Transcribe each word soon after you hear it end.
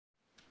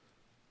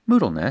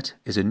MoodleNet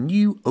is a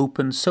new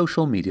open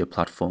social media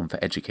platform for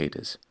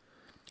educators.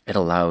 It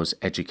allows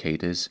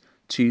educators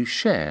to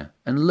share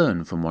and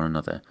learn from one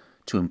another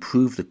to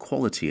improve the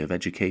quality of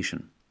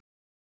education.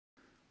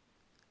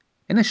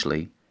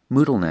 Initially,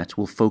 MoodleNet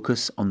will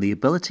focus on the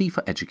ability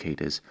for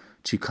educators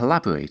to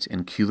collaborate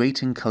in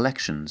curating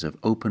collections of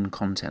open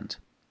content.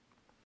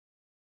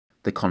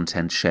 The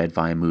content shared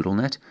via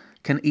MoodleNet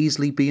can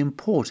easily be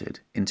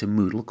imported into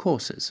Moodle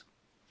courses.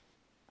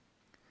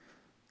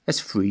 As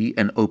free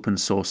and open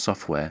source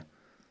software,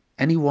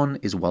 anyone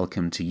is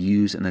welcome to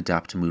use and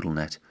adapt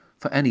MoodleNet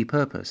for any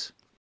purpose.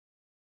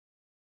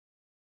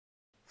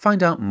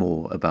 Find out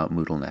more about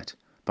MoodleNet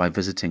by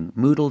visiting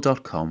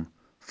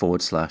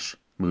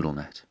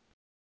moodle.com/MoodleNet.